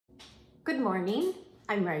Good morning,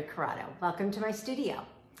 I'm Mary Corrado. Welcome to my studio.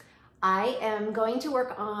 I am going to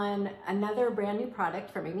work on another brand new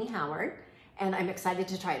product from Amy Howard, and I'm excited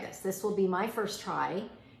to try this. This will be my first try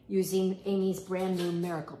using Amy's brand new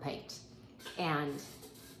Miracle Paint. And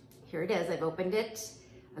here it is, I've opened it.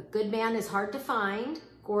 A good man is hard to find.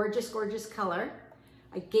 Gorgeous, gorgeous color.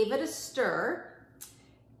 I gave it a stir.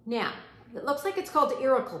 Now, it looks like it's called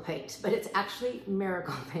Miracle Paint, but it's actually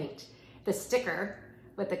Miracle Paint. The sticker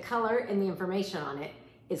with the color and the information on it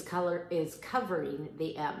is covering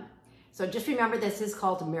the M. So just remember, this is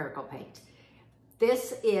called Miracle Paint.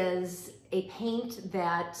 This is a paint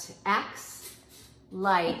that acts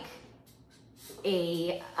like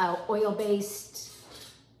a oil-based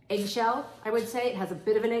eggshell, I would say. It has a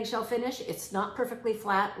bit of an eggshell finish. It's not perfectly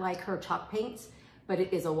flat like her chalk paints, but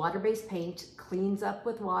it is a water-based paint, cleans up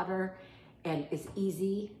with water, and is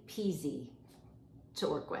easy peasy to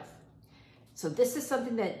work with. So this is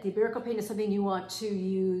something that the Miracle Paint is something you want to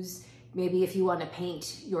use maybe if you want to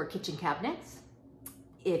paint your kitchen cabinets,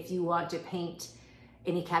 if you want to paint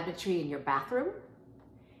any cabinetry in your bathroom,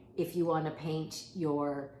 if you want to paint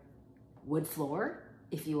your wood floor,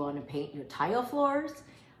 if you want to paint your tile floors.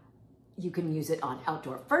 You can use it on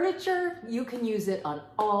outdoor furniture. You can use it on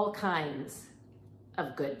all kinds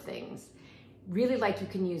of good things. Really, like, you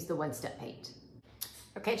can use the one-step paint.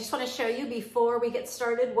 Okay, just want to show you before we get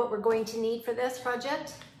started what we're going to need for this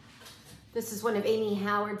project. This is one of Amy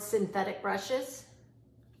Howard's synthetic brushes,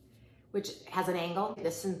 which has an angle.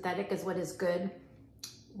 The synthetic is what is good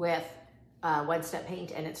with one-step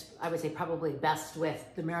paint, and it's, I would say, probably best with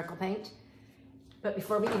the Miracle Paint. But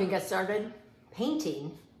before we even get started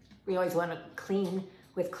painting, we always want to clean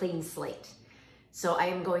with clean slate. So I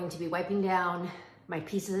am going to be wiping down my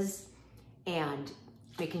pieces and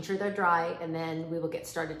making sure they're dry, and then we will get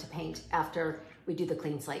started to paint after we do the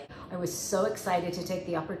clean slate. I was so excited to take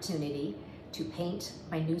the opportunity to paint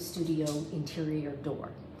my new studio interior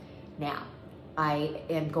door. Now, I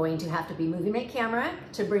am going to have to be moving my camera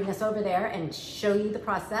to bring us over there and show you the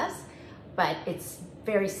process, but it's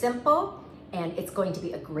very simple and it's going to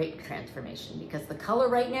be a great transformation because the color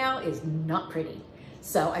right now is not pretty.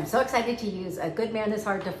 So I'm so excited to use A Good Man is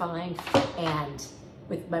Hard to Find, and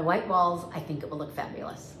with my white walls, I think it will look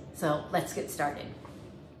fabulous. So let's get started.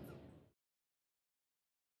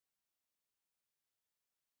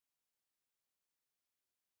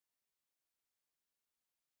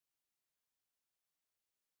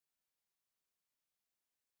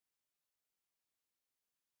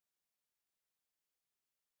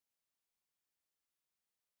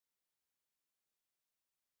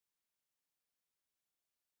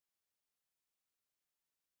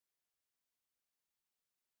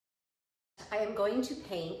 I am going to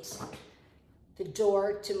paint the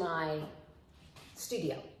door to my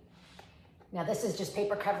studio. Now this is just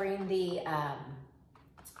paper covering the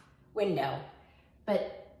window,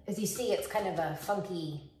 but as you see, it's kind of a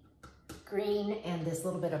funky green and this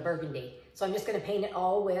little bit of burgundy. So I'm just gonna paint it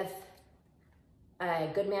all with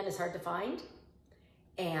A Good Man is Hard to Find,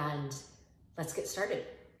 and let's get started.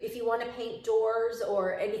 If you wanna paint doors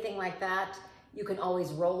or anything like that, you can always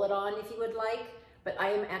roll it on if you would like, but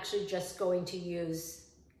I am actually just going to use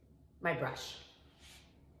my brush.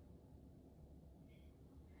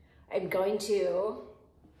 I'm going to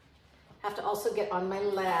have to also get on my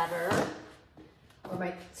ladder or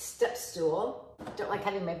my step stool. Don't like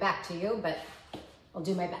having my back to you, but I'll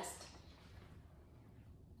do my best.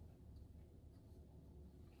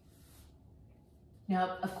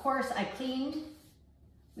 Now, of course, I cleaned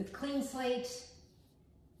with clean slate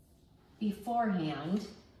beforehand,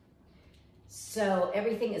 so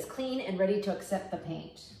everything is clean and ready to accept the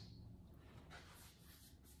paint.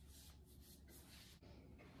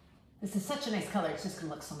 This is such a nice color, it's just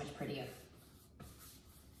gonna look so much prettier.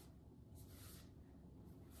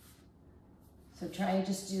 So try to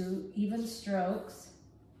just do even strokes.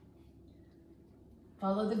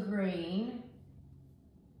 Follow the green.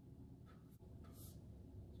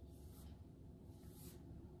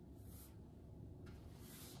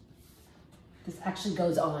 This actually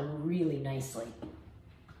goes on really nicely.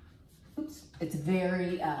 Oops. It's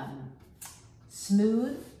very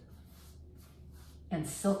smooth and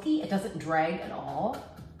silky. It doesn't drag at all.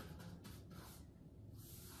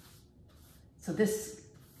 So this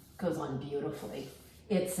goes on beautifully.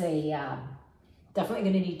 It's a definitely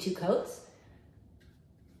gonna need 2 coats.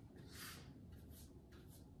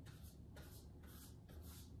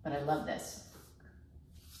 But I love this.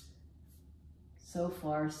 So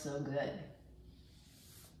far, so good.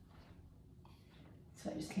 So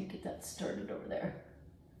I just can't get that started over there.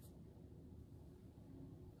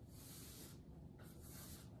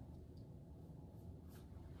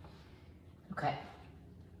 Okay.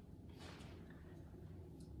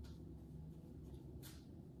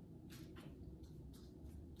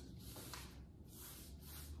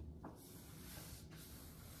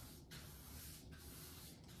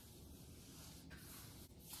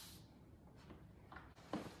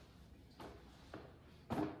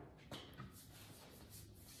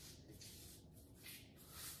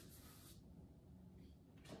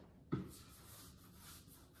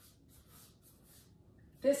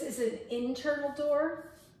 This is an internal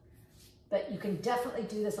door, but you can definitely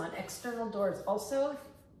do this on external doors also.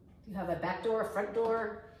 You have a back door, front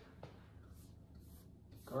door,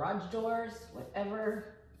 garage doors,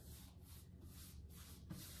 whatever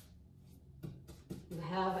you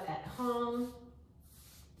have at home.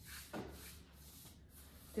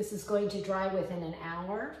 This is going to dry within an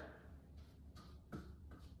hour,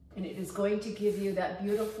 and it is going to give you that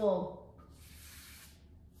beautiful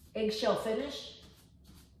eggshell finish.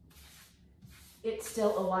 It's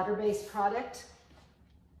still a water-based product,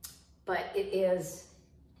 but it is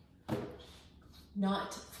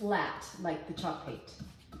not flat like the chalk paint.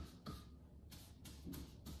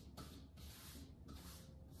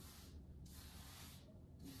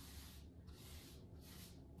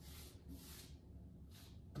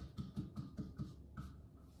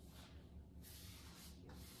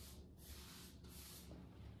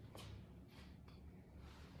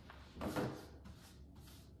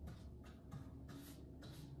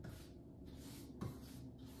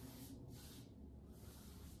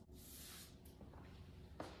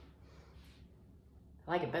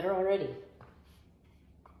 I like it better already.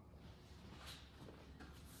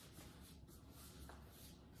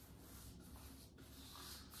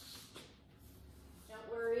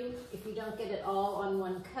 Don't worry if you don't get it all on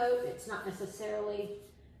one coat. It's not necessarily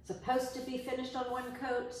supposed to be finished on one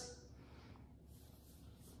coat.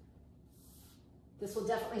 This will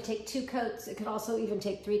definitely take 2 coats. It could also even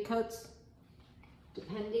take 3 coats,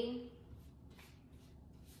 depending.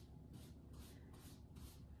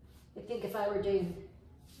 I think if I were doing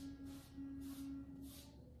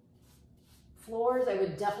floors, I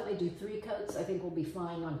would definitely do 3 coats. I think we'll be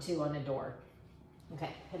fine on 2 on a door.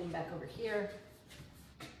 Okay, heading back over here.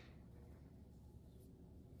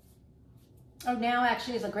 Oh, now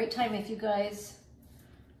actually is a great time if you guys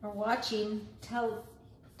are watching. Tell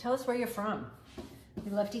us where you're from.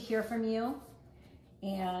 We'd love to hear from you.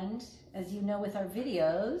 And as you know with our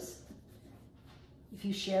videos, if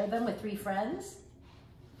you share them with 3 friends,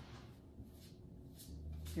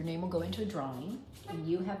 your name will go into a drawing, and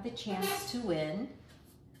you have the chance to win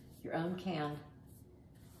your own can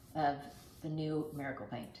of the new Miracle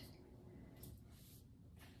Paint.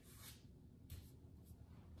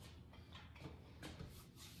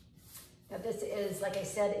 Now this is, like I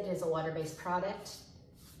said, it is a water-based product.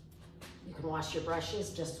 You can wash your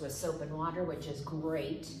brushes just with soap and water, which is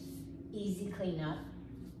great. Easy cleanup.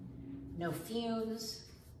 No fumes,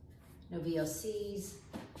 no VOCs.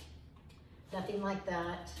 Nothing like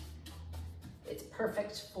that. It's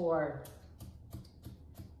perfect for,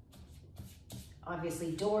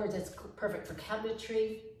 obviously, doors. It's perfect for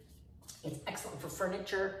cabinetry. It's excellent for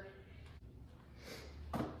furniture.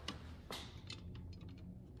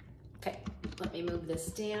 Okay, let me move this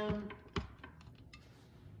down.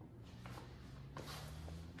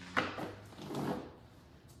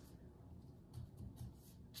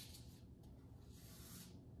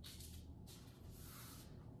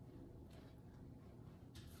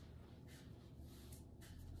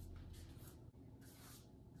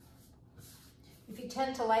 If you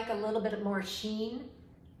tend to like a little bit more sheen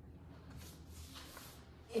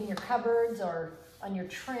in your cupboards or on your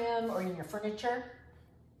trim or in your furniture,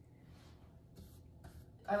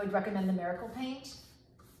 I would recommend the Miracle Paint.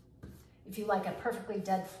 If you like a perfectly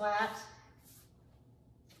dead flat,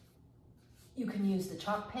 you can use the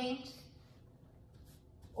chalk paint.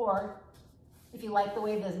 Or if you like the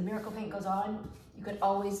way the Miracle Paint goes on, you could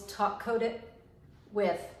always top coat it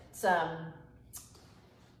with some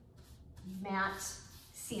matte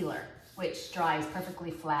sealer, which dries perfectly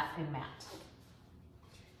flat and matte.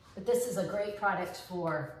 But this is a great product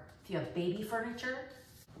for if you have baby furniture.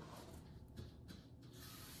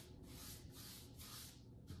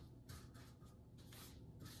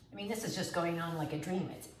 I mean, this is just going on like a dream.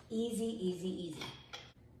 It's easy, easy, easy.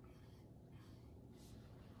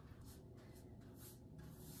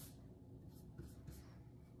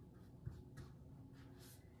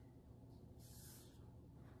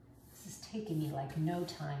 This is taking me like no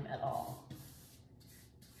time at all.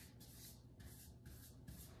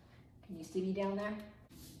 Can you see me down there?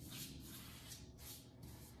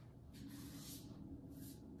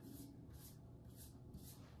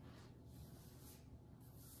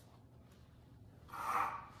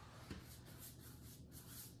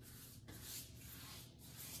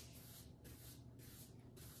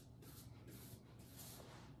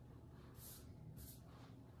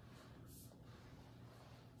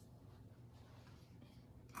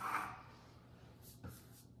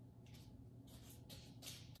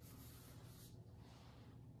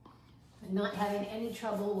 not having any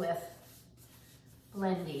trouble with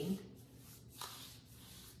blending.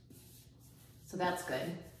 So that's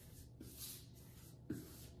good. It's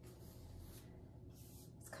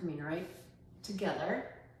coming right together.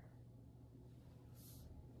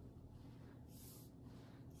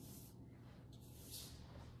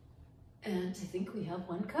 And I think we have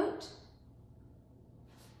one coat.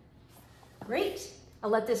 Great. I'll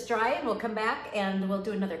let this dry and we'll come back and we'll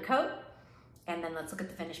do another coat. And then let's look at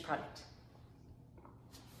the finished product.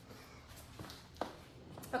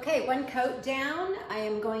 Okay, one coat down. I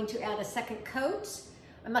am going to add a second coat.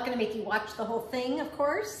 I'm not going to make you watch the whole thing, of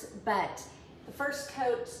course, but the first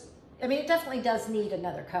coat, I mean, it definitely does need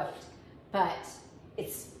another coat, but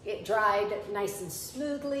it dried nice and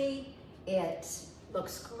smoothly. It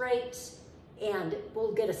looks great, and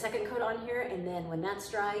we'll get a second coat on here, and then when that's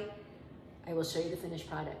dry, I will show you the finished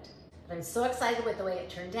product. But I'm so excited with the way it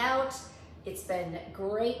turned out. It's been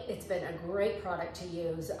great. It's been a great product to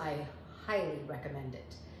use. I highly recommend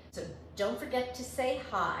it. So don't forget to say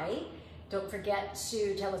hi. Don't forget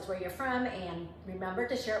to tell us where you're from, and remember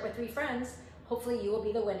to share it with 3 friends. Hopefully you will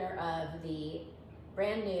be the winner of the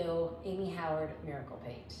brand new Amy Howard Miracle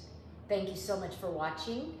Paint. Thank you so much for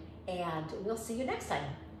watching, and we'll see you next time.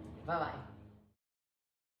 Bye-bye.